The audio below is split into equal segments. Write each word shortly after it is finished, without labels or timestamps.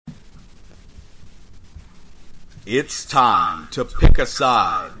It's time to pick a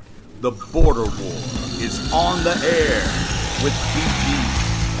side. The border war is on the air with BG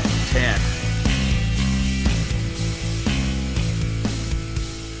and TanMan.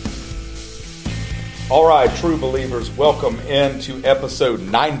 All right, true believers, welcome into episode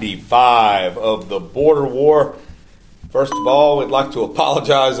 95 of the border war. First of all, we'd like to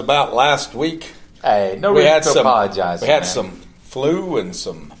apologize about last week. Hey, no reason to apologize. We had some flu and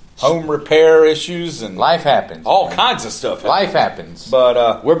some home repair issues and life happens. All kinds of stuff. Life happens.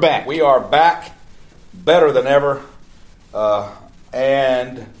 But we're back. We are back, better than ever.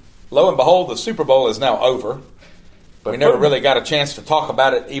 And lo and behold, the Super Bowl is now over. But we never really got a chance to talk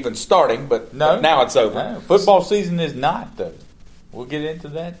about it even starting, but now it's over. No, football season is not, though. We'll get into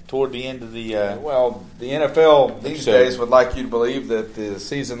that toward the end of the... well, the NFL these days would like you to believe that the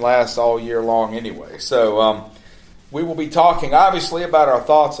season lasts all year long anyway. So we will be talking, obviously, about our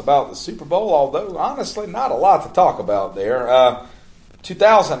thoughts about the Super Bowl, although, honestly, not a lot to talk about there.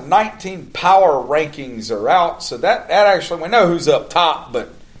 2019 power rankings are out, so that actually, we know who's up top,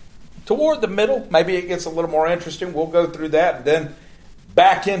 but toward the middle, maybe it gets a little more interesting. We'll go through that, and then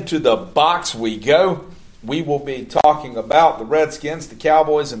back into the box we go. We will be talking about the Redskins, the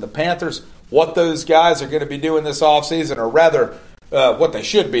Cowboys, and the Panthers, what those guys are going to be doing this offseason, or rather, what they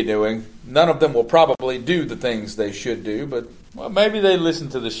should be doing. None of them will probably do the things they should do, but... Well, maybe they listen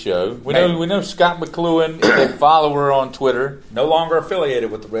to the show. We know Scott McLuhan is a follower on Twitter. No longer affiliated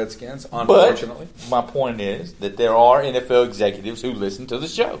with the Redskins, unfortunately. But my point is that there are NFL executives who listen to the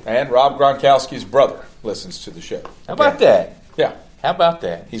show. And Rob Gronkowski's brother listens to the show. How about that? Yeah. How about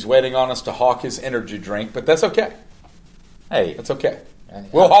that? He's waiting on us to hawk his energy drink, but that's okay. Hey. That's okay.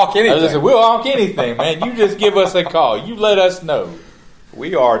 We'll hawk anything. We'll hawk anything, man. You just give us a call. You let us know.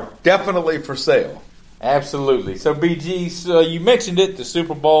 We are definitely for sale. Absolutely. So, BG, you mentioned it. The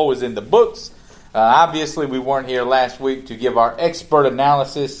Super Bowl was in the books. Obviously, we weren't here last week to give our expert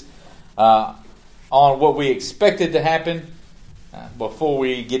analysis on what we expected to happen. Before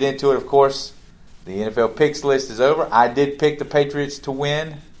we get into it, of course, the NFL picks list is over. I did pick the Patriots to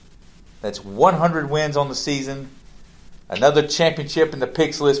win. That's 100 wins on the season. Another championship in the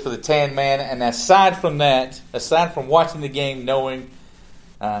picks list for the TanMan. And aside from that, aside from watching the game, knowing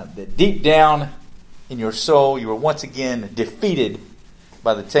that deep down in your soul, you were once again defeated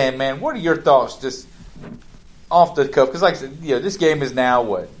by the TanMan. What are your thoughts, just off the cuff? Because, like I said, this game is now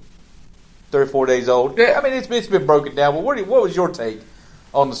 3 or 4 days old. Yeah, I mean it's been broken down. But what was your take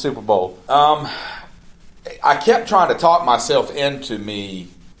on the Super Bowl? I kept trying to talk myself into me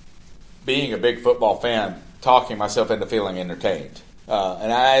being a big football fan, talking myself into feeling entertained,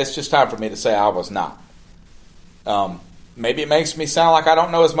 and it's just time for me to say I was not. Maybe it makes me sound like I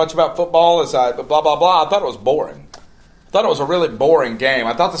don't know as much about football as I blah, blah, blah. I thought it was boring. I thought it was a really boring game.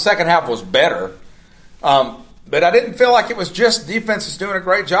 I thought the second half was better. But I didn't feel like it was just defenses doing a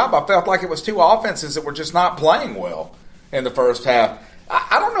great job. I felt like it was two offenses that were just not playing well in the first half.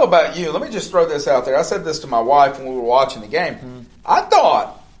 I don't know about you. Let me just throw this out there. I said this to my wife when we were watching the game. Mm-hmm. I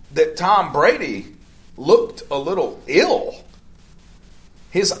thought that Tom Brady looked a little ill.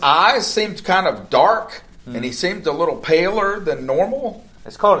 His eyes seemed kind of dark. And he seemed a little paler than normal.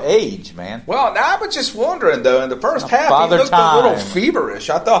 It's called age, man. Well, I was just wondering, though, in the first half, he looked a little feverish.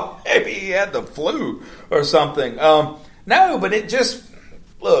 I thought maybe he had the flu or something. No, but it just,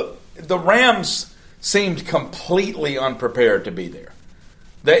 look, the Rams seemed completely unprepared to be there.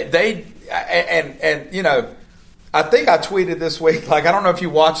 I think I tweeted this week, I don't know if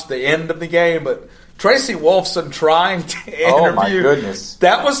you watched the end of the game, but Tracy Wolfson trying to interview. Oh, my goodness.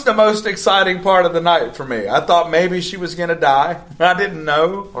 That was the most exciting part of the night for me. I thought maybe she was going to die. I didn't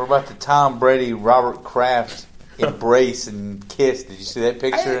know. What about the Tom Brady, Robert Kraft embrace and kiss? Did you see that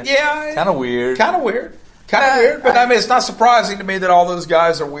picture? Yeah. Kind of weird. But I mean, it's not surprising to me that all those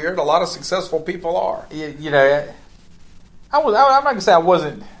guys are weird. A lot of successful people are. I'm not going to say I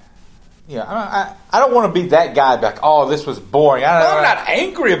wasn't. I don't want to be that guy back. Oh, this was boring. I'm not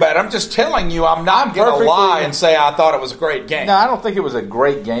angry about it. I'm just telling you I'm not going to lie and say I thought it was a great game. No, I don't think it was a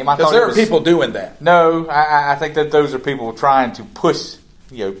great game. Because there are people doing that. No, I think that those are people trying to push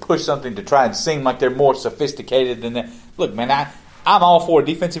something to try and seem like they're more sophisticated than that. Look, man, I'm all for a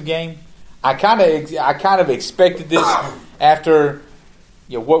defensive game. I kind of expected this after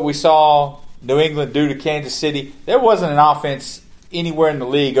what we saw New England do to Kansas City. There wasn't an offense anywhere in the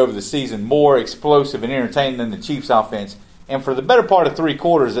league over the season more explosive and entertaining than the Chiefs offense. And for the better part of 3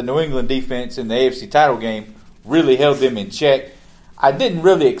 quarters, the New England defense in the AFC title game really held them in check. I didn't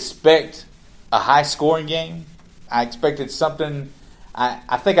really expect a high-scoring game. I expected something.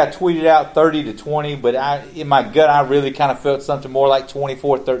 I think I tweeted out 30-20, but in my gut, I really kind of felt something more like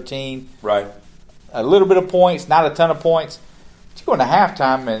 24-13. Right. a little bit of points, not a ton of points. But you go into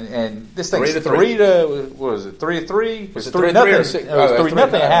halftime and this thing's 3-3. What was it? 3-3? Was it 3-0? It was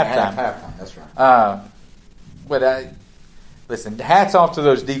 3-0 at halftime. That's right. But listen, hats off to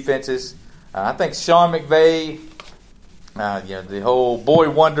those defenses. I think Sean McVay, the whole boy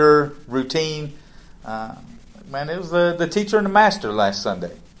wonder routine. Man, it was the teacher and the master last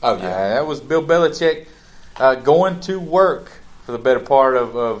Sunday. Oh yeah, that was Bill Belichick going to work for the better part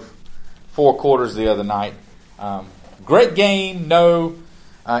of 4 quarters the other night. Great game, no.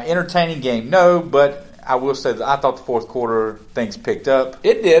 Entertaining game, no. But I will say that I thought the fourth quarter things picked up.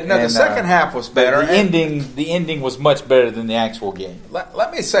 It did. No, the second half was better. The ending was much better than the actual game.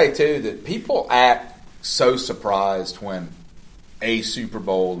 Let me say too that people act so surprised when a Super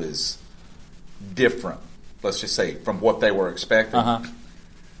Bowl is different. Let's just say from what they were expecting.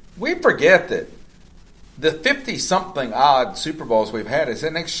 We forget that the 50-something odd Super Bowls we've had is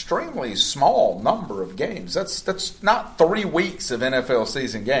an extremely small number of games. That's not 3 weeks of NFL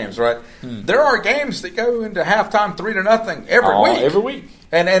season games, right? There are games that go into halftime 3-0 every week.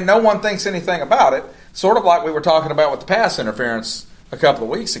 And no one thinks anything about it. Sort of like we were talking about with the pass interference a couple of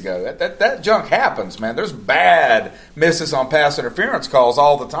weeks ago. That junk happens, man. There's bad misses on pass interference calls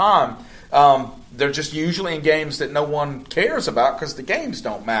all the time. They're just usually in games that no one cares about because the games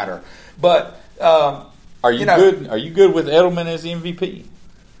don't matter. But are you good? Are you good with Edelman as the MVP?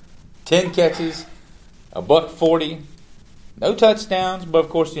 10 catches, $140, no touchdowns, but of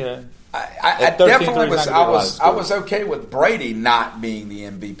course I definitely was. I was okay with Brady not being the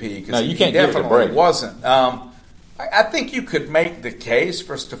MVP because he definitely wasn't. I think you could make the case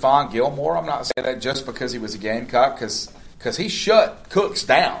for Stephon Gilmore. I'm not saying that just because he was a Gamecock, because he shut Cooks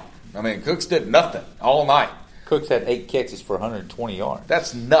down. I mean, Cooks did nothing all night. Cooks had 8 catches for 120 yards.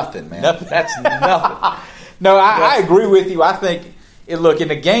 That's nothing, man. That's nothing. No, I agree with you. I think, look, in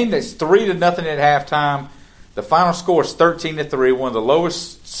a game that's 3-0 at halftime, the final score is 13-3, one of the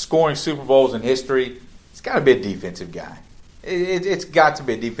lowest scoring Super Bowls in history. It's got to be a defensive guy. It's got to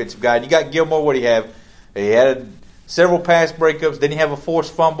be a defensive guy. You got Gilmore. What do you have? He had several pass breakups. Didn't he have a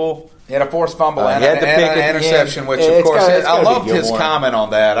forced fumble? He had a forced fumble and an interception, which, of course, I loved his comment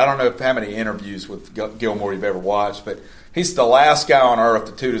on that. I don't know how many interviews with Gilmore you've ever watched, but he's the last guy on earth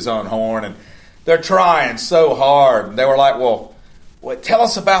to toot his own horn, and they're trying so hard. And they were like, well, tell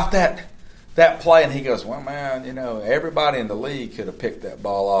us about that play. And he goes, well, man, everybody in the league could have picked that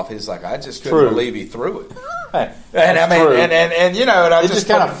ball off. He's like, I just couldn't believe he threw it. And I mean, and I just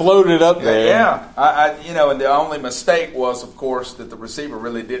kind of floated up there. Yeah, and the only mistake was, of course, that the receiver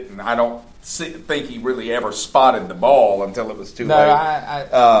really didn't. I don't think he really ever spotted the ball until it was too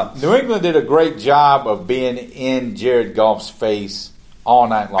late. New England did a great job of being in Jared Goff's face all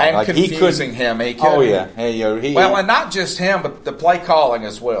night long, and confusing him. And not just him, but the play calling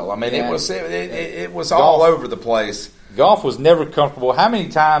as well. I mean, it was all over the place. Goff was never comfortable. How many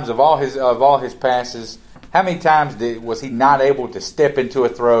times of all his passes? How many times was he not able to step into a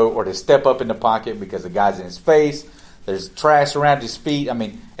throw or to step up in the pocket because the guy's in his face? There's trash around his feet. I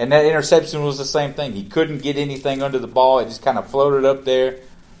mean, and that interception was the same thing. He couldn't get anything under the ball. It just kind of floated up there,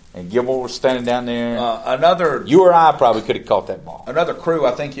 and Gilmore was standing down there. You or I probably could have caught that ball. Another crew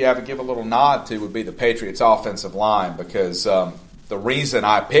I think you have to give a little nod to would be the Patriots' offensive line, because the reason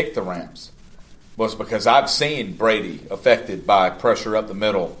I picked the Rams was because I've seen Brady affected by pressure up the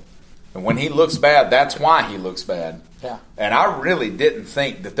middle. And when he looks bad, that's why he looks bad. Yeah. And I really didn't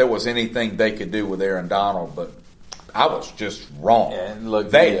think that there was anything they could do with Aaron Donald, but I was just wrong. And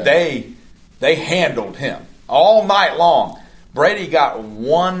look, they handled him all night long. Brady got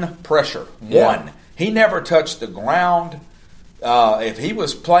one pressure. One. He never touched the ground. If he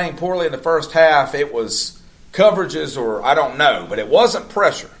was playing poorly in the first half, it was coverages or I don't know, but it wasn't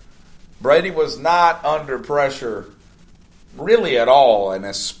pressure. Brady was not under pressure really at all, and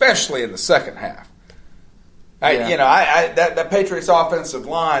especially in the second half. That Patriots offensive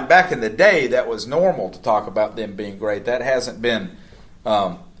line, back in the day, that was normal to talk about them being great. That hasn't been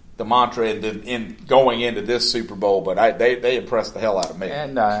the mantra in going into this Super Bowl, but they impressed the hell out of me.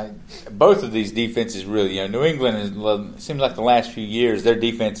 And both of these defenses really, New England, it seems like the last few years, their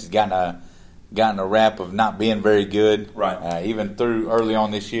defense has gotten a rap of not being very good, right? Even through early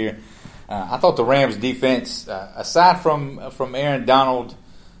on this year. I thought the Rams' defense, aside from Aaron Donald,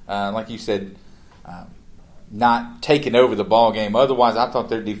 like you said, not taking over the ball game. Otherwise, I thought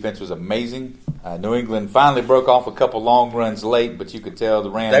their defense was amazing. New England finally broke off a couple long runs late, but you could tell the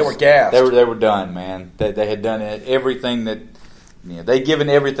Rams, they were gassed. They were done, man. They had done everything that they'd given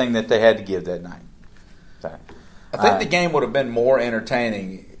everything that they had to give that night. So, I think the game would have been more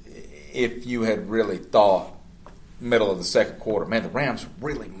entertaining if you had really thought middle of the second quarter, man, the Rams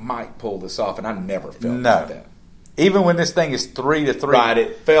really might pull this off, and I never felt like that. Even when this thing is 3-3, right?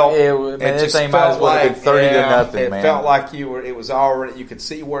 It felt this thing might as well have been 30-0. It man. felt like it was already. You could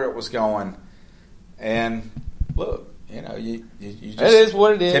see where it was going, and look, you just it is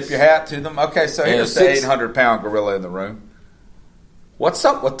what it is. Tip your hat to them. Okay, so here's the 800-pound gorilla in the room. What's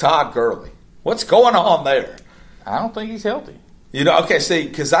up with Todd Gurley? What's going on there? I don't think he's healthy. Okay, see,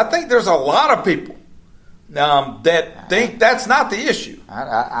 because I think there's a lot of people that think that's not the issue.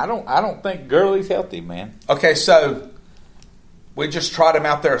 I don't think Gurley's healthy, man. Okay, so we just trot him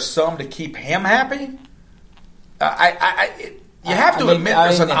out there some to keep him happy. You have to admit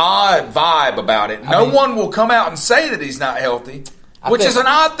there's an odd vibe about it. No one will come out and say that he's not healthy, which is an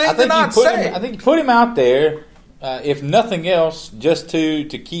odd thing to not say. I think you put him out there, if nothing else, just to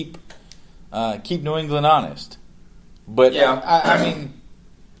keep New England honest. But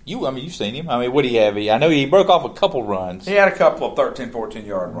you've seen him. What do you have? I know he broke off a couple runs. He had a couple of 13,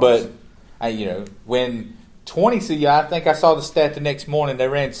 14-yard runs. But when 20, I think I saw the stat the next morning. They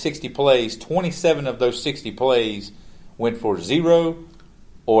ran 60 plays. 27 of those 60 plays went for 0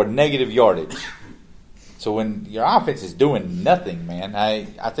 or negative yardage. So when your offense is doing nothing, man, I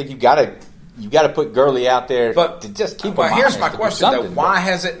think you got to put Gurley out there, to just keep him honest. Here's my question though: why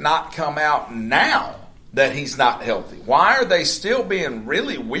has it not come out now that he's not healthy? Why are they still being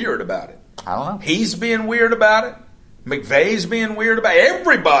really weird about it? I don't know. He's being weird about it. McVay's being weird about it.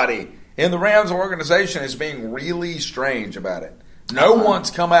 Everybody in the Rams organization is being really strange about it. No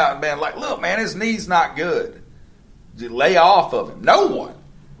one's come out and been like, look, man, his knee's not good. Lay off of him. No one.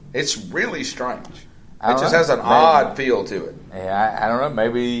 It's really strange. It just has an odd feel to it. Yeah, I don't know.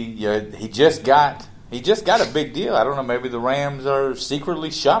 Maybe he just got a big deal. I don't know. Maybe the Rams are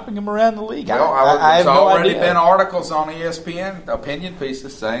secretly shopping him around the league. Well, there's already been articles on ESPN, opinion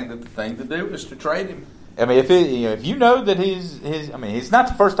pieces saying that the thing to do is to trade him. If you know that it's not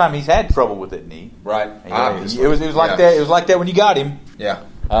the first time he's had trouble with that knee, right? It was like that. It was like that when you got him. Yeah.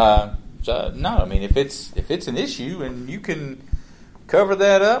 So no, if it's an issue and you can cover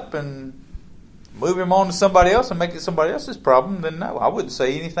that up and move him on to somebody else and make it somebody else's problem, then no, I wouldn't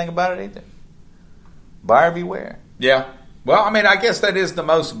say anything about it either. Buyer beware. Yeah. Well, I guess that is the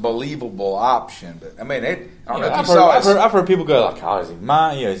most believable option. But I don't know if you saw it. I've heard people go like, "Oh, is it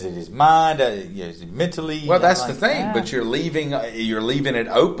mind? Is it his mind? Is it mentally?" Well, that's the thing. But you're leaving it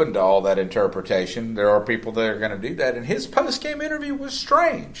open to all that interpretation. There are people that are going to do that. And his post game interview was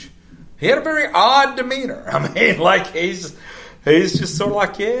strange. He had a very odd demeanor. He's just sort of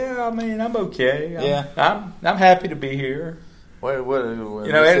like, I'm okay. I'm happy to be here.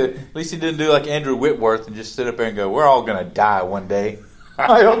 At least he didn't do like Andrew Whitworth and just sit up there and go, "We're all going to die one day."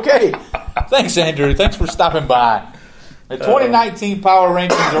 Okay. Thanks, Andrew. Thanks for stopping by. The 2019 Power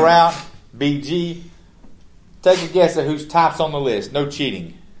Rankings are out. BG, take a guess at who's tops on the list. No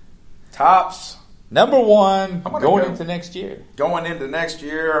cheating. Tops. Number 1 going into next year. Going into next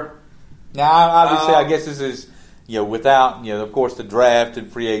year. Now, obviously, I guess this is without of course the draft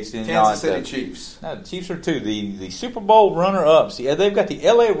and free agency. Kansas City Chiefs. No, the Chiefs are 2. The Super Bowl runner-ups. Yeah, they've got the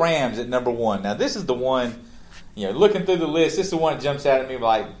LA Rams at number 1. Now, this is the one. Looking through the list, this is the one that jumps out at me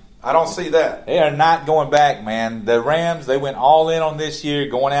like, I don't see that. They are not going back, man. The Rams, they went all in on this year,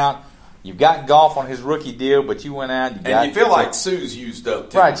 going out. You've got Goff on his rookie deal, but you went out. You feel like Sue's used up,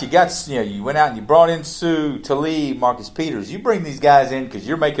 too. Right. You went out and you brought in Sue, Talib, Marcus Peters. You bring these guys in because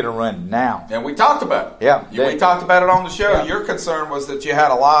you're making a run now. And we talked about it. Yeah. We talked about it on the show. Yeah. Your concern was that you had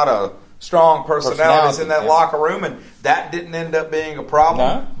a lot of strong personalities in that locker room, and that didn't end up being a problem.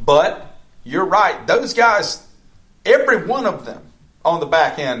 No. But you're right. Those guys, every one of them, on the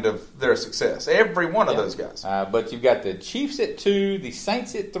back end of their success. Every one of those guys. But you've got the Chiefs at 2, the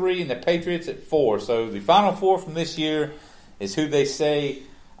Saints at 3, and the Patriots at 4. So the final 4 from this year is who they say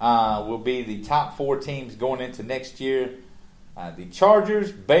will be the top 4 teams going into next year. The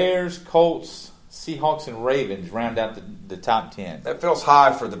Chargers, Bears, Colts, Seahawks, and Ravens round out the top 10. That feels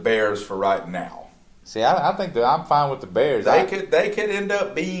high for the Bears for right now. See, I think that I'm fine with the Bears. They could end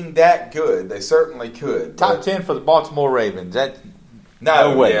up being that good. They certainly could. Top 10 for the Baltimore Ravens.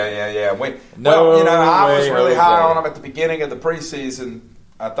 No way. Yeah. I was really high on them at the beginning of the preseason.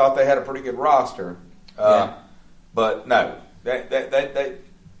 I thought they had a pretty good roster. But no. They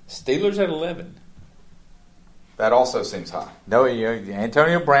Steelers at 11. That also seems high. No,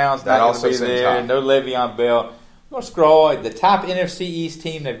 Antonio Brown's not going to be there. High. No Le'Veon Bell. I'm going to scroll. The top NFC East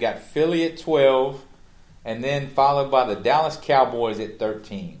team, they've got Philly at 12, and then followed by the Dallas Cowboys at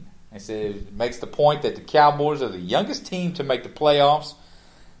 13. It makes the point that the Cowboys are the youngest team to make the playoffs.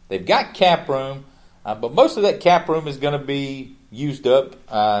 They've got cap room, but most of that cap room is going to be used up,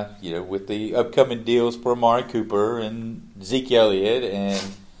 with the upcoming deals for Amari Cooper and Zeke Elliott,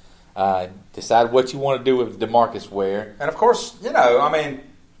 and decide what you want to do with DeMarcus Ware. And of course,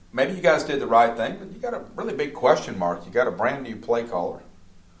 maybe you guys did the right thing, but you got a really big question mark. You got a brand new play caller.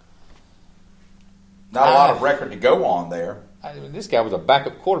 Not a lot of record to go on there. This guy was a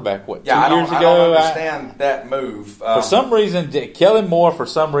backup quarterback, 2 years ago? I don't understand that move. For some reason, Kellen Moore,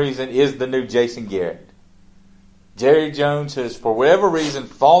 is the new Jason Garrett. Jerry Jones has, for whatever reason,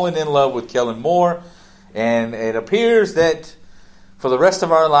 fallen in love with Kellen Moore, and it appears that for the rest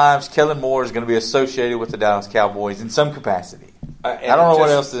of our lives, Kellen Moore is going to be associated with the Dallas Cowboys in some capacity. I don't know what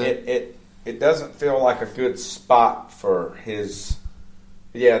else to... It doesn't feel like a good spot for his...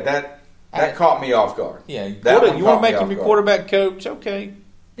 Yeah, that caught me off guard. Yeah, you want to make him your quarterback coach? Okay.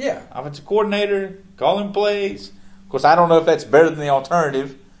 Yeah. Offensive coordinator, call him plays. Of course, I don't know if that's better than the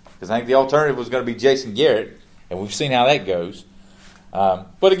alternative, because I think the alternative was going to be Jason Garrett, and we've seen how that goes.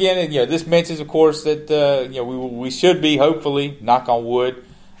 But again, this mentions, of course, that we should be, hopefully, knock on wood,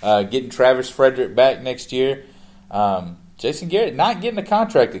 getting Travis Frederick back next year. Jason Garrett not getting a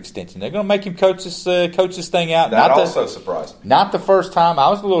contract extension. They're going to make him coach this thing out. That also surprised me. Not the first time. I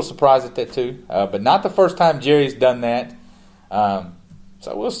was a little surprised at that too. But not the first time Jerry's done that.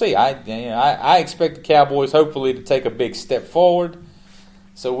 So we'll see. I expect the Cowboys hopefully to take a big step forward.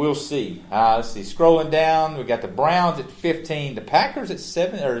 So we'll see. Let's see. Scrolling down, we got the Browns at 15, the Packers at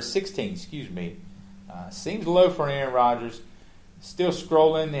 16. Excuse me. Seems low for Aaron Rodgers. Still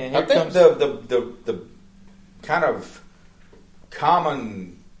scrolling, and here comes the kind of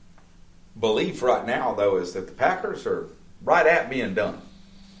common belief right now, though, is that the Packers are right at being done.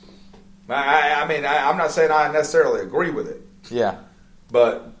 I'm not saying I necessarily agree with it. Yeah.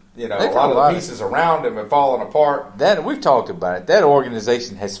 But, a lot of the pieces around him have fallen apart. We've talked about it. That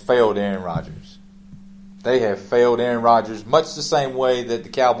organization has failed Aaron Rodgers. They have failed Aaron Rodgers much the same way that the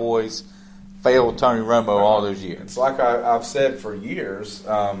Cowboys failed Tony Romo all those years. It's like I've said for years.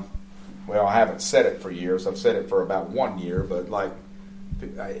 Well, I haven't said it for years. I've said it for about 1 year. But,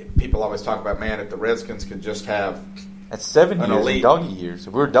 people always talk about, if the Redskins could just have that's 7 years, elite doggy years.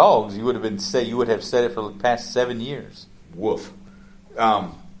 If we were dogs, you would have said it for the past 7 years. Woof.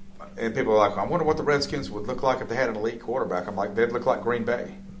 And people are like, I wonder what the Redskins would look like if they had an elite quarterback. I'm like, they'd look like Green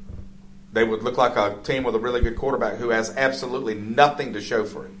Bay. They would look like a team with a really good quarterback who has absolutely nothing to show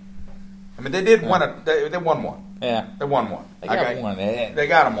for it. They did win they won one. Yeah. They won one. They got one. They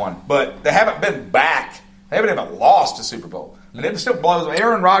got them one. But they haven't been back. They haven't even lost a Super Bowl. And it still blows.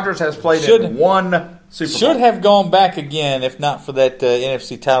 Aaron Rodgers has played in one Super Bowl. Should have gone back again if not for that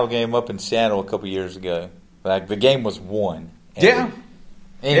NFC title game up in Seattle a couple years ago. The game was won.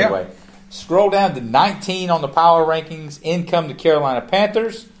 Anyway, scroll down to 19 on the power rankings. In come the Carolina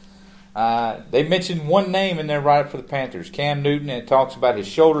Panthers. They mentioned one name in there right for the Panthers, Cam Newton, and it talks about his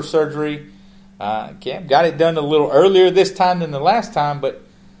shoulder surgery. Cam got it done a little earlier this time than the last time, but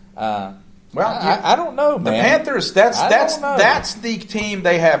I don't know, man. The Panthers, that's the team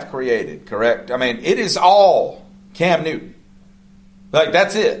they have created, correct? It is all Cam Newton.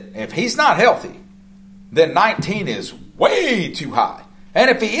 That's it. If he's not healthy, then 19 is way too high. And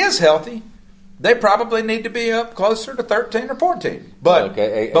if he is healthy, they probably need to be up closer to 13 or 14. But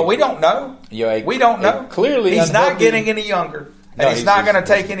we don't know. We don't know. Clearly, he's not getting any younger. And he's not going to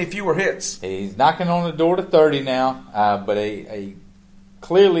take any fewer hits. He's knocking on the door to 30 now. But a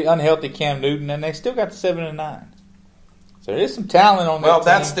clearly unhealthy Cam Newton, and they still got 7-9. So there's some talent on that team. Well,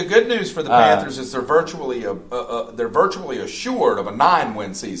 that's the good news for the Panthers is they're virtually assured of a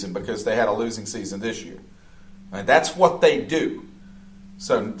 9-win season because they had a losing season this year. That's what they do.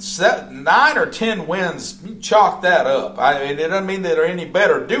 So 9 or 10 wins, you chalk that up. It doesn't mean that they're any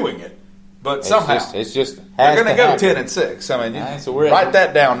better doing it, but somehow it's just they're going to go 10-6. So write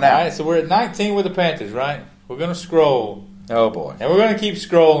that down now. All right, so we're at 19 with the Panthers, right? We're going to scroll. Oh boy! And we're going to keep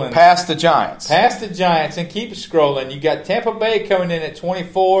scrolling past the Giants, and keep scrolling. You got Tampa Bay coming in at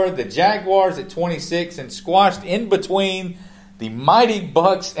 24, the Jaguars at 26, and squashed in between the mighty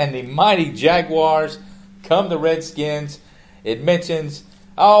Bucks and the mighty Jaguars come the Redskins. It mentions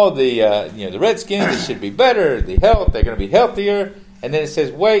the Redskins, it should be better, they're going to be healthier. And then it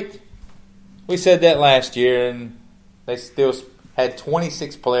says, wait, we said that last year, and they still had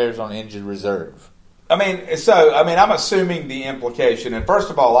 26 players on injured reserve. I'm assuming the implication, and first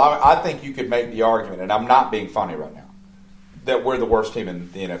of all, I think you could make the argument, and I'm not being funny right now, that we're the worst team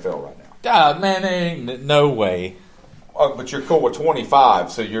in the NFL right now. Man, there ain't no way. But you're cool with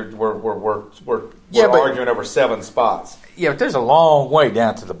 25, so we're arguing over 7 spots. Yeah, but there's a long way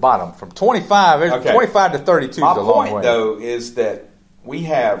down to the bottom. From 25, 25 to 32 is a long way. My point, though, is that we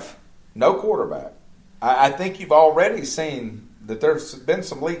have no quarterback. I think you've already seen that there's been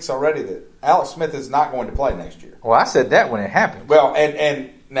some leaks already that Alex Smith is not going to play next year. Well, I said that when it happened. Well, and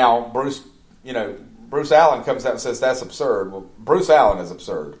now Bruce Allen comes out and says that's absurd. Well, Bruce Allen is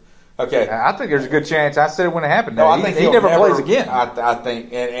absurd. Okay, I think there's a good chance. I said it when it happened. No, I think he never plays again. I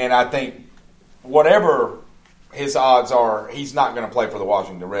think, and I think whatever his odds are, he's not going to play for the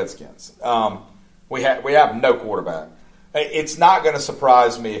Washington Redskins. We have no quarterback. It's not going to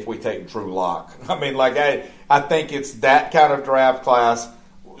surprise me if we take Drew Lock. I mean, I think it's that kind of draft class.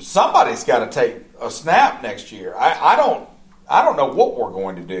 Somebody's got to take a snap next year. I don't know what we're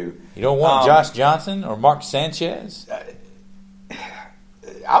going to do. You don't want Josh Johnson or Mark Sanchez?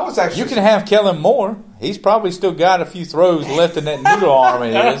 I was actually. You can have Kellen Moore. He's probably still got a few throws left in that noodle arm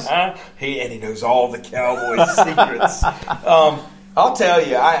of his. He knows all the Cowboys' secrets. I'll tell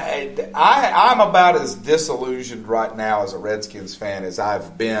you, I'm about as disillusioned right now as a Redskins fan as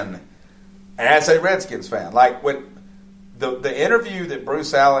I've been as a Redskins fan. Like when the interview that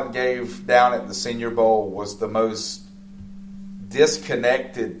Bruce Allen gave down at the Senior Bowl was the most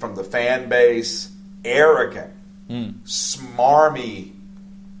disconnected from the fan base, arrogant, smarmy,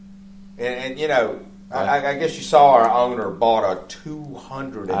 and I guess you saw our owner bought a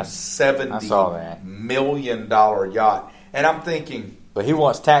 $270 million yacht. And I'm thinking... But he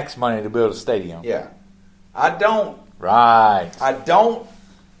wants tax money to build a stadium. Yeah. I don't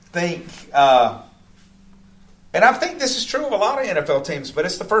think... and I think this is true of a lot of NFL teams, but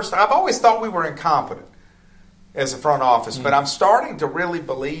it's the first... I've always thought we were incompetent as a front office, but I'm starting to really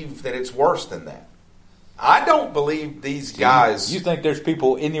believe that it's worse than that. I don't believe these guys... You think there's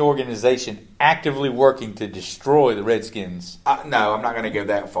people in the organization actively working to destroy the Redskins? No, I'm not going to go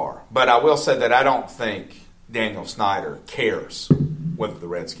that far. But I will say that I don't think Daniel Snyder cares whether the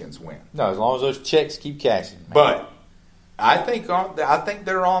Redskins win. No, as long as those checks keep cashing. Man. But I think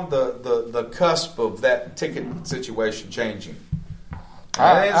they're on the cusp of that ticket situation changing.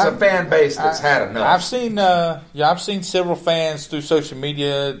 It's a fan base that's had enough. I've seen several fans through social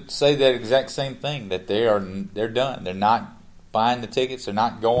media say that exact same thing, that they're done. They're not buying the tickets. They're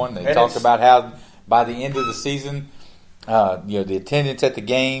not going. They talked about how by the end of the season, the attendance at the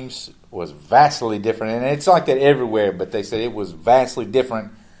games was vastly different, and it's like that everywhere. But they said it was vastly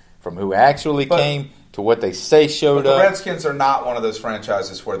different from who actually came to what they say showed up. The Redskins are not one of those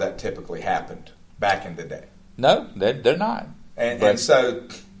franchises where that typically happened back in the day. No, they're not. And so,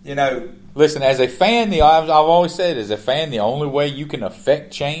 listen, as a fan, I've always said, as a fan, the only way you can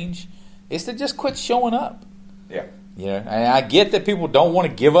affect change is to just quit showing up. Yeah. And I get that people don't want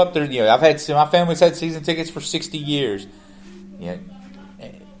to give up their. My family's had season tickets for 60 years.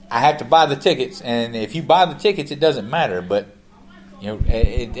 I have to buy the tickets, and if you buy the tickets, it doesn't matter. But at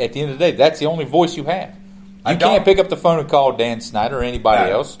the end of the day, that's the only voice you have. You can't pick up the phone and call Dan Snyder or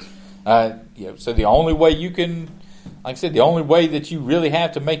anybody else. So the only way you can, like I said, the only way that you really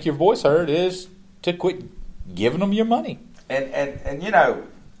have to make your voice heard is to quit giving them your money. And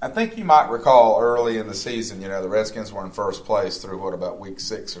I think you might recall early in the season, the Redskins were in first place through about week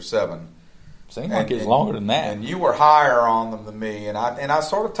 6 or 7. Seemed like it's longer than that. And you were higher on them than me. And I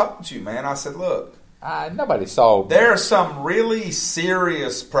sort of told you, man. I said, look. Nobody saw. There are some really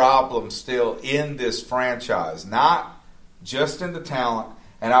serious problems still in this franchise. Not just in the talent.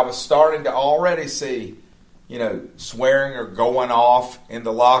 And I was starting to already see, swearing or going off in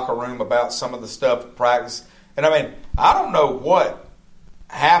the locker room about some of the stuff at practice. And I don't know what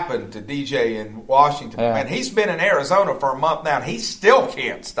happened to DJ in Washington. Yeah. Man, he's been in Arizona for a month now, and he still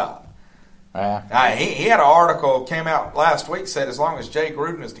can't stop. Yeah. He had an article came out last week said as long as Jay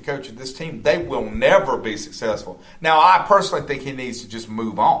Gruden is the coach of this team, they will never be successful. Now, I personally think he needs to just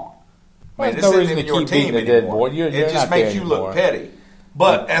move on. Well, this isn't even your team anymore. It just makes you look petty.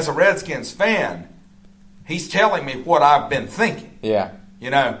 But as a Redskins fan, he's telling me what I've been thinking. Yeah.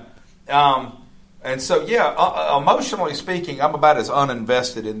 And so, emotionally speaking, I'm about as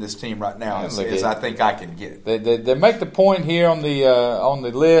uninvested in this team right now as I think I can get. They make the point here on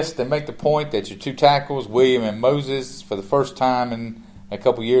the list. They make the point that your two tackles, William and Moses, for the first time in a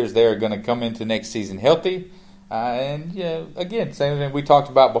couple years, they're going to come into next season healthy. Again, same thing we talked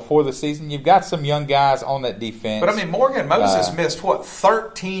about before the season. You've got some young guys on that defense. But, Morgan Moses missed,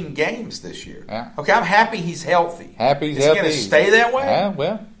 13 games this year? Yeah. Okay, I'm happy he's healthy. Is he going to stay that way? Yeah,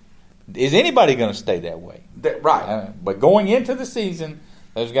 well, is anybody going to stay that way? Right. But going into the season,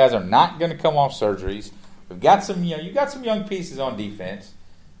 those guys are not going to come off surgeries. We've got some, you've got some young pieces on defense.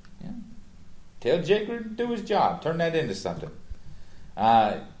 Tell Jake to do his job. Turn that into something.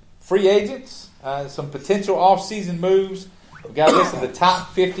 Free agents, some potential offseason moves. We've got a list of the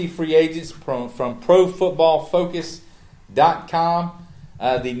top 50 free agents from ProFootballFocus.com.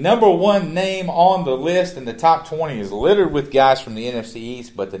 The number one name on the list in the top 20 is littered with guys from the NFC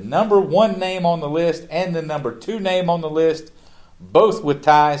East, but the number one name on the list and the number two name on the list, both with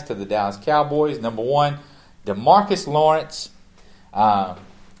ties to the Dallas Cowboys. Number one, DeMarcus Lawrence. The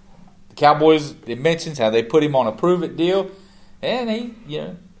Cowboys, it mentions how they put him on a prove-it deal, and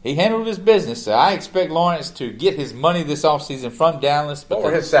he handled his business. So I expect Lawrence to get his money this offseason from Dallas. What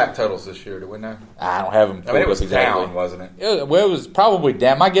were his sack totals this year? Do we know? I don't have them. I mean, it was exactly down, wasn't it? Well, it was probably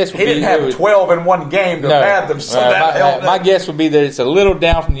down. My guess would be he didn't have 12 in one game to pad them. So my guess would be that it's a little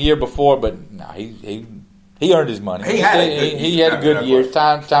down from the year before, but no, he earned his money. He had a good year.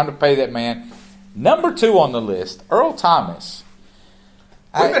 Time to pay that man. Number two on the list, Earl Thomas.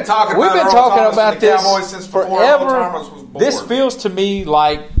 We've been talking about this Cowboys since forever. Earl Thomas was born. This feels to me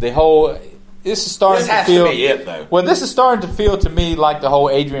like the whole. This is starting to feel. This has to be it, though. Well, this is starting to feel to me like the whole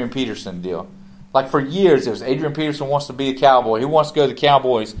Adrian Peterson deal. Like for years, it was Adrian Peterson wants to be a Cowboy. He wants to go to the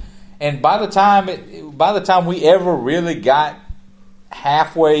Cowboys, and by the time we ever really got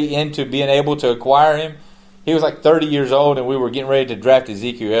halfway into being able to acquire him, he was like 30 years old, and we were getting ready to draft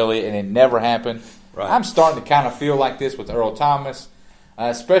Ezekiel Elliott, and it never happened. Right. I'm starting to kind of feel like this with Earl Thomas.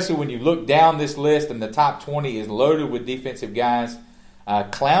 Especially when you look down this list and the top 20 is loaded with defensive guys.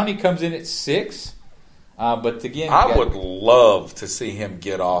 Clowney comes in at 6. But again, I would love to see him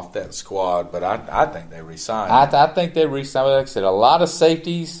get off that squad, but I think they re-sign him. I think they re-sign him. Like I said, a lot of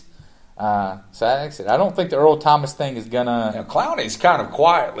safeties. So like I said, I don't think the Earl Thomas thing is going to... Clowney's kind of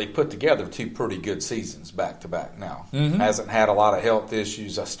quietly put together 2 pretty good seasons back-to-back now. Mm-hmm. Hasn't had a lot of health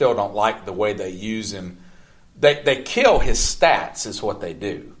issues. I still don't like the way they use him. They kill his stats is what they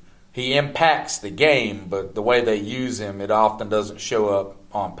do. He impacts the game, but the way they use him, it often doesn't show up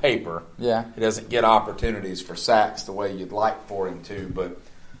on paper. Yeah. He doesn't get opportunities for sacks the way you'd like for him to. But,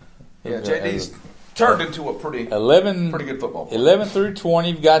 JD's turned into a pretty good football player. 11 through 20,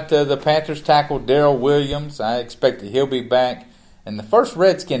 you've got the Panthers tackle Darrell Williams. I expect that he'll be back. And the first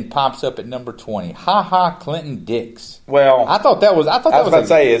Redskin pops up at number 20. Clinton Dix. Well, I thought that was about to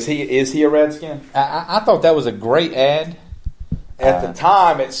say, is he a Redskin? I thought that was a great ad. At the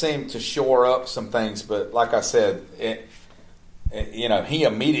time, it seemed to shore up some things, but like I said, he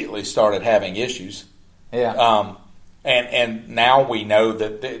immediately started having issues. Yeah. And now we know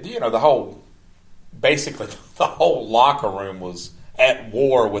that the whole locker room was at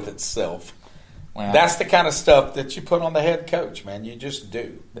war with itself. Well, that's the kind of stuff that you put on the head coach, man. You just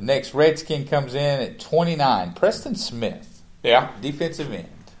do. The next Redskin comes in at 29. Preston Smith. Yeah. Defensive end.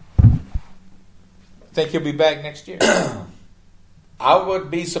 Think he'll be back next year? I would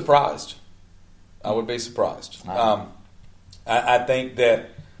be surprised. I think that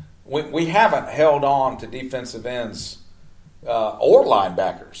we haven't held on to defensive ends or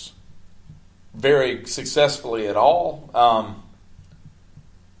linebackers very successfully at all.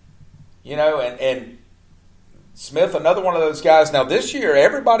 And Smith, another one of those guys. Now, this year,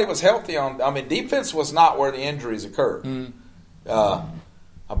 everybody was healthy defense was not where the injuries occurred. I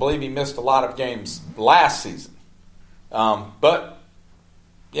believe he missed a lot of games last season. All right,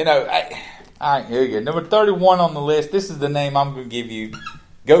 here you go. Number 31 on the list. This is the name I'm going to give you.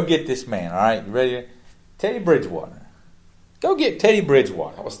 Go get this man, all right? You ready? Teddy Bridgewater. Go get Teddy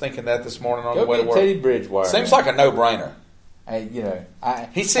Bridgewater. I was thinking that this morning on the way to work. Go get Teddy Bridgewater. Seems like a no-brainer.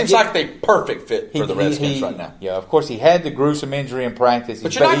 He seems like the perfect fit for the Redskins right now. Yeah, of course, he had the gruesome injury in practice.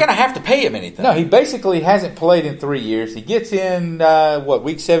 But you're not going to have to pay him anything. No, he basically hasn't played in 3 years. He gets in,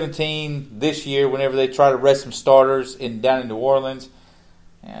 week 17 this year whenever they try to rest some starters down in New Orleans.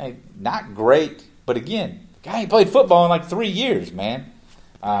 Not great, but again, the guy ain't played football in like 3 years, man.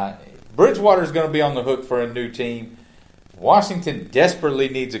 Bridgewater's going to be on the hook for a new team. Washington desperately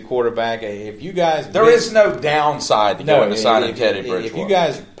needs a quarterback. If you guys there is no downside to going to signing Teddy Bridgewater. If you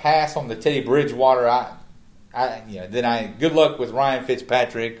guys pass on the Teddy Bridgewater, then good luck with Ryan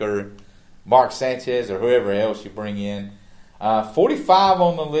Fitzpatrick or Mark Sanchez or whoever else you bring in. 45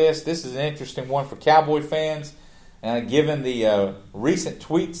 on the list. This is an interesting one for Cowboy fans, given the recent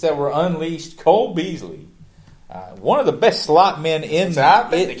tweets that were unleashed. Cole Beasley. One of the best slot men in. I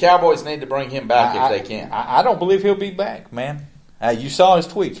think the Cowboys need to bring him back if they can. I don't believe he'll be back, man. You saw his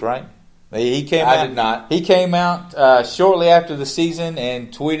tweets, right? He came out. I did not. He came out shortly after the season and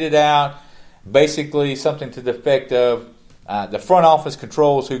tweeted out basically something to the effect of the front office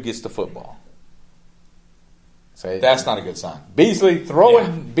controls who gets the football. So that's not a good sign. Beasley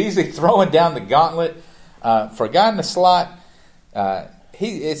throwing down the gauntlet for a guy in the slot.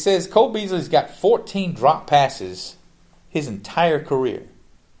 It says Cole Beasley's got 14 drop passes his entire career.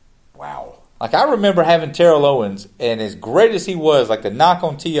 Wow. Like, I remember having Terrell Owens, and as great as he was, like the knock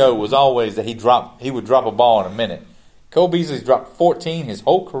on T.O. was always that he would drop a ball in a minute. Cole Beasley's dropped 14 his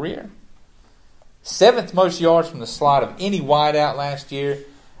whole career. 7th most yards from the slot of any wideout last year.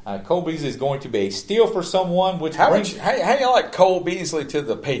 Cole Beasley is going to be a steal for someone. How do you like Cole Beasley to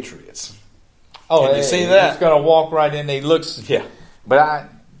the Patriots? Oh, can you see that? He's going to walk right in. He looks. Yeah, but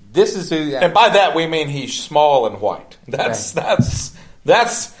this is who. And by that we mean he's small and white. That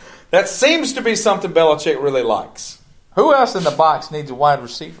seems to be something Belichick really likes. Who else in the box needs a wide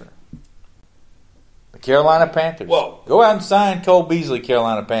receiver? The Carolina Panthers. Well, go out and sign Cole Beasley,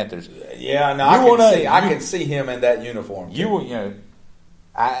 Carolina Panthers. Yeah, no, I can see him in that uniform.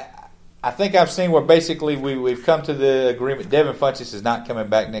 I think I've seen where basically we've come to the agreement. Devin Funchess is not coming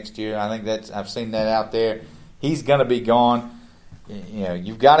back next year. I think I've seen that out there. He's going to be gone.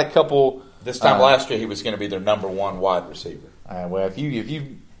 You've got a couple. This time last year, he was going to be their number one wide receiver. Well, if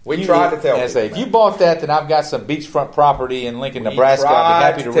we tried to tell you. If you bought that, then I've got some beachfront property in Lincoln, Nebraska. I'd be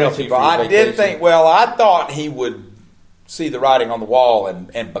happy to rent you for your vacation. I thought he would see the writing on the wall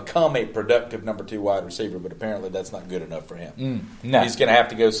and become a productive number 2 wide receiver, but apparently that's not good enough for him. No. He's going to have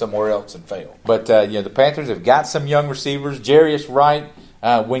to go somewhere else and fail. But the Panthers have got some young receivers. Jarius Wright,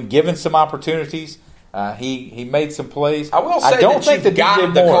 when given some opportunities, he made some plays. I will say I don't think you've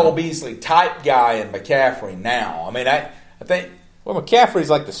got the Cole Beasley type guy in McCaffrey now. I mean, I think. Well, McCaffrey's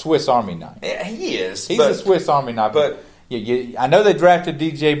like the Swiss Army knife. Yeah, he is. He's the Swiss Army knife. But I know they drafted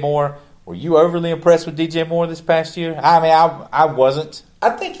DJ Moore. Were you overly impressed with DJ Moore this past year? I mean, I wasn't. I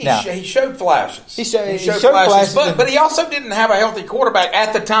think he showed flashes. He showed flashes, but he also didn't have a healthy quarterback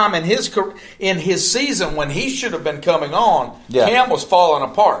at the time in his season when he should have been coming on. Yeah. Cam was falling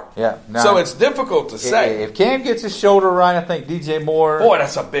apart. Yeah, so it's difficult to say. If Cam gets his shoulder right, I think DJ Moore. Boy,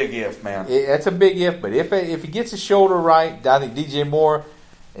 that's a big if, man. That's a big if. But if he gets his shoulder right, I think DJ Moore,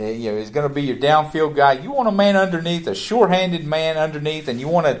 is going to be your downfield guy. You want a man underneath, a sure-handed man underneath, and you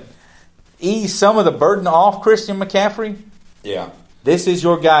want to ease some of the burden off Christian McCaffrey. Yeah. This is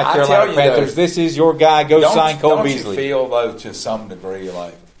your guy, Carolina Panthers. This is your guy. Go sign Cole Beasley. Don't you feel, though, to some degree,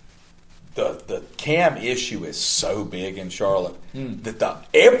 like the Cam issue is so big in Charlotte that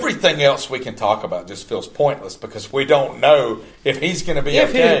everything else we can talk about just feels pointless because we don't know if he's going to be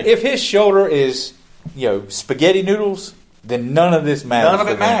okay. If his shoulder is, spaghetti noodles, then none of this matters. None of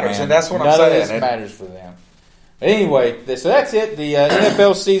it matters, them, and that's what I'm saying. None of this matters for them. But anyway, so that's it. The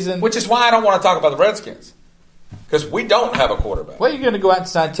NFL season. Which is why I don't want to talk about the Redskins. Because we don't have a quarterback. Well, you're going to go out and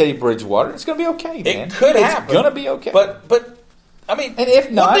sign Teddy Bridgewater. It's going to be okay, man. It could happen. It's going to be okay. But I mean, and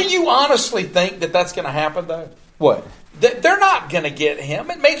if not, do you honestly think that that's going to happen, though? What? They're not going to get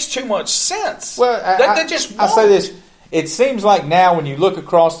him. It makes too much sense. Well, they just won't. I'll say this. It seems like now when you look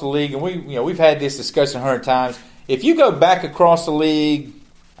across the league, and we've had this discussion 100 times, if you go back across the league,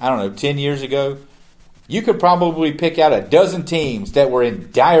 10 years ago, you could probably pick out a dozen teams that were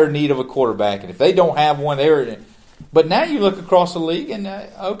in dire need of a quarterback. And if they don't have one, but now you look across the league and,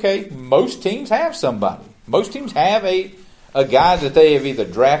 most teams have somebody. Most teams have a guy that they have either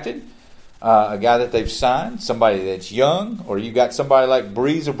drafted, a guy that they've signed, somebody that's young, or you got somebody like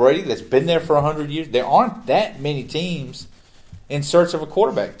Breeze or Brady that's been there for 100 years. There aren't that many teams in search of a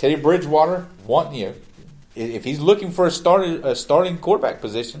quarterback. Teddy Bridgewater, if he's looking for a starting quarterback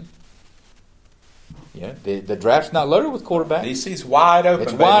position, the draft's not loaded with quarterbacks. DC's wide open.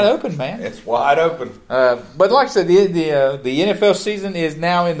 It's wide open, man. It's wide open. But like I said, the NFL season is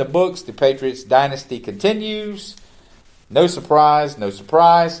now in the books. The Patriots dynasty continues. No surprise.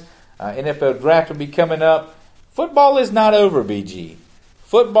 NFL draft will be coming up. Football is not over, BG.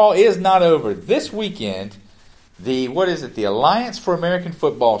 Football is not over. This weekend, the Alliance for American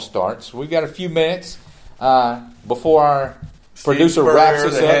Football starts. We've got a few minutes before our producer wraps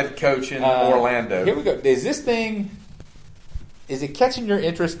us up. The head coach in Orlando. Here we go. Is it catching your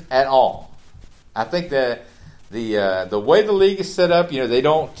interest at all? I think the way the league is set up, they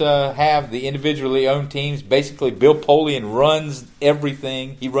don't have the individually owned teams. Basically, Bill Polian runs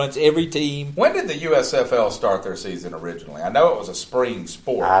everything. He runs every team. When did the USFL start their season originally? I know it was a spring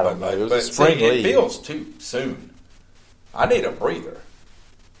sport. I don't know. It was a spring league. It feels too soon. I need a breather.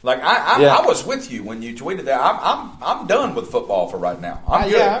 I was with you when you tweeted that. I'm done with football for right now. I'm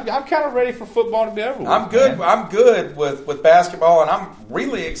good. I'm kind of ready for football to be over with. I'm good. Man. I'm good with basketball, and I'm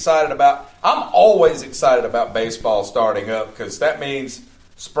really excited about. I'm always excited about baseball starting up because that means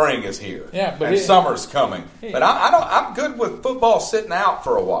spring is here. Yeah, and summer's coming. Yeah. But I'm good with football sitting out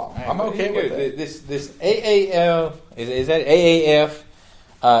for a while. Right, I'm okay with that. This AAL is that AAF?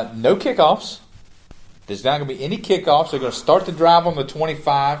 No kickoffs. There's not going to be any kickoffs. They're going to start the drive on the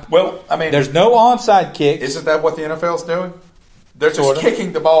 25. Well, there's no onside kicks. Isn't that what the NFL's doing? They're just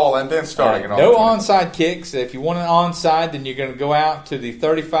kicking the ball and then starting it on. No onside kicks. If you want an onside, then you're going to go out to the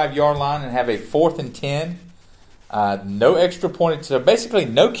 35-yard line and have a 4th and 10. No extra points. So basically,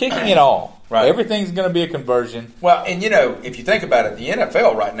 no kicking at all. Right. Everything's going to be a conversion. Well, and if you think about it, the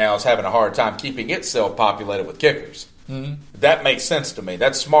NFL right now is having a hard time keeping itself populated with kickers. Mm-hmm. That makes sense to me.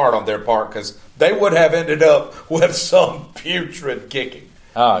 That's smart on their part because they would have ended up with some putrid kicking.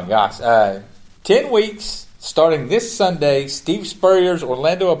 Oh, gosh. 10 weeks, starting this Sunday, Steve Spurrier's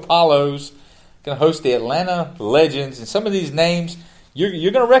Orlando Apollos going to host the Atlanta Legends. And some of these names,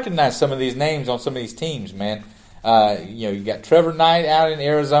 you're going to recognize some of these names on some of these teams, man. You got Trevor Knight out in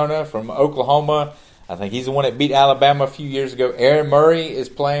Arizona from Oklahoma. I think he's the one that beat Alabama a few years ago. Aaron Murray is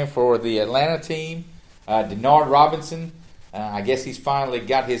playing for the Atlanta team. Denard Robinson, I guess he's finally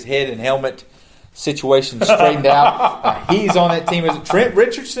got his head and helmet situation straightened out. He's on that team. Trent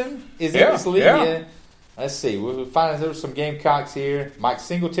Richardson is in this league. Yeah. Let's see. We'll find there's some Gamecocks here. Mike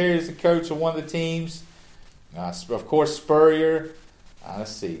Singletary is the coach of one of the teams. Of course, Spurrier.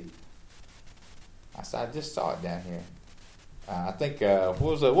 Let's see. I just saw it down here. I think what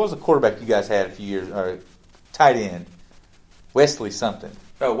was the quarterback you guys had a few years? Or tight end, Wesley something.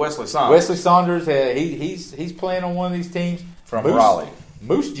 Oh, Wesley Saunders. Wesley Saunders. He's playing on one of these teams from Raleigh.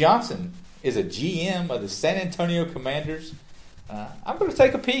 Moose Johnson is a GM of the San Antonio Commanders. I'm going to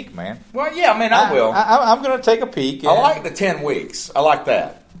take a peek, man. Well, yeah, I will. I'm going to take a peek. I like the 10 weeks. I like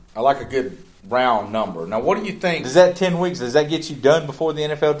that. I like a good round number. Now, what do you think? Does that 10 weeks, does that get you done before the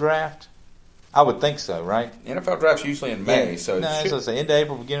NFL draft? I would think so, right? NFL draft's usually in May, so it's end of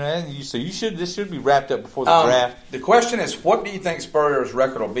April, beginning. So this should be wrapped up before the draft. The question is, what do you think Spurrier's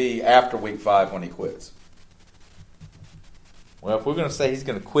record will be after Week 5 when he quits? Well, if we're going to say he's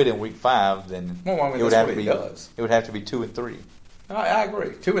going to quit in Week 5, then it would have to be. Does. It would have to be 2-3. I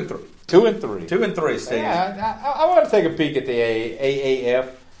agree. 2-3. 2-3. 2-3, Steve. Yeah, I want to take a peek at the AAF.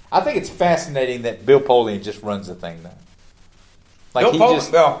 I think it's fascinating that Bill Polian just runs the thing now. Like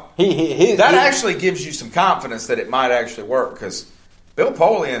that actually gives you some confidence that it might actually work because Bill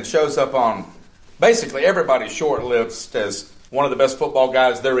Polian shows up on basically everybody's short list as one of the best football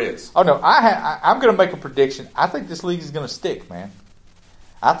guys there is. Oh, no, I'm going to make a prediction. I think this league is going to stick, man.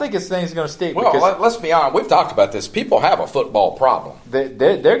 I think this thing's going to stick. Well, let's be honest. We've talked about this. People have a football problem. They're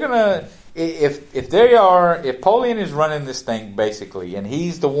going to if Polian is running this thing basically, and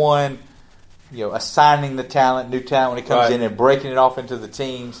he's the one, assigning the talent, new talent when he comes in and breaking it off into the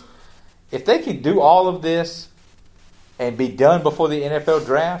teams. If they can do all of this and be done before the NFL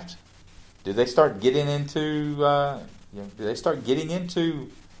draft, do they start getting into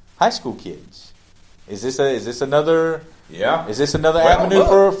high school kids? Is this another? Yeah. Is this another avenue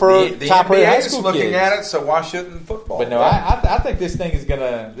for the top-rated high NBA school is looking kids? at it, so why shouldn't football? But no, I think this thing is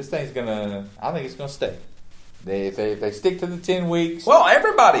gonna. I think it's gonna stay. If they stick to the 10 weeks. Well,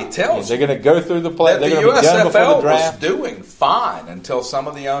 everybody tells they're going to go through the play. They're going to be done before the draft. Was doing fine until some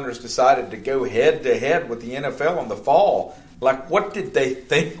of the owners decided to go head to head with the NFL in the fall. Like, what did they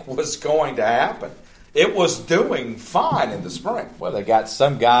think was going to happen? It was doing fine in the spring. Well, they got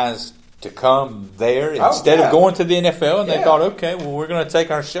some guys to come there instead of going to the NFL, and they thought, okay, well, we're going to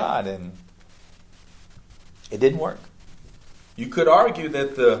take our shot, and it didn't work. You could argue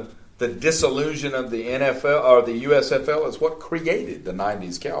that the disillusion of the NFL or the USFL is what created the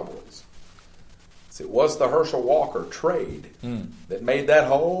 90s Cowboys. It was the Herschel Walker trade that made that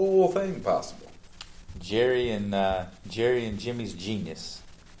whole thing possible. Jerry and Jimmy's genius.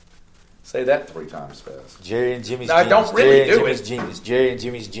 Say that 3 times fast. Jerry and Jimmy's genius. Don't really do it. Genius. Jerry and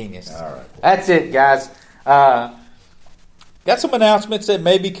Jimmy's genius. All right. That's it, guys. Got some announcements that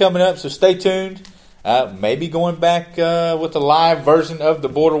may be coming up, so stay tuned. Maybe going back with a live version of the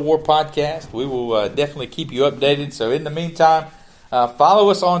Border War podcast. We will definitely keep you updated. So in the meantime, follow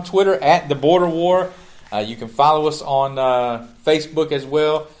us on Twitter at the Border War. You can follow us on Facebook as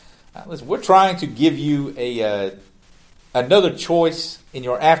well. Listen, we're trying to give you another choice in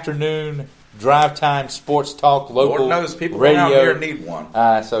your afternoon drive time sports talk local Lord knows people radio. around here need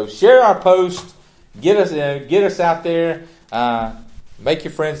one. So share our post. Get us out there. Make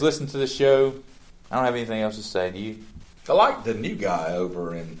your friends listen to the show. I don't have anything else to say. Do you? I like the new guy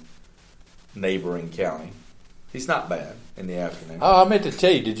over in neighboring county. He's not bad in the afternoon. Oh, I meant to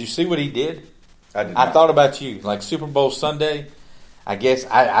tell you. Did you see what he did? I did not. I thought about you. Like Super Bowl Sunday, I guess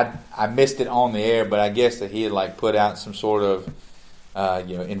I missed it on the air, but I guess that he had put out some sort of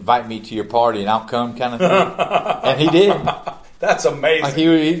invite me to your party and I'll come kind of thing, and he did. That's amazing. Like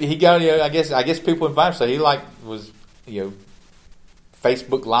he got I guess people invite him, so he was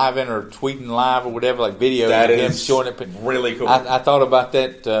Facebook living or tweeting live or whatever, like video That of him is showing it. really cool. I thought about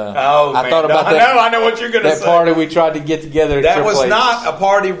that. I thought about that. I know what you're going to say. That party we tried to get together. At that was place. not a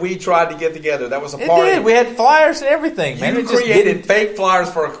party we tried to get together. That was a It party. did. We had flyers and everything. Man, You created fake flyers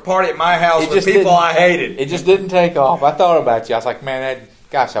for a party at my house with people I hated. It just didn't take off. I thought about you. I was like, man,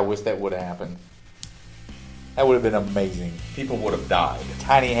 gosh, I wish that would have happened. That would have been amazing. People would have died.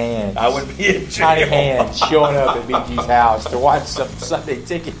 Tiny hands. I would be in jail. Tiny hands showing up at BG's house to watch some Sunday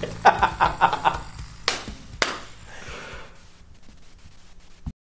Ticket.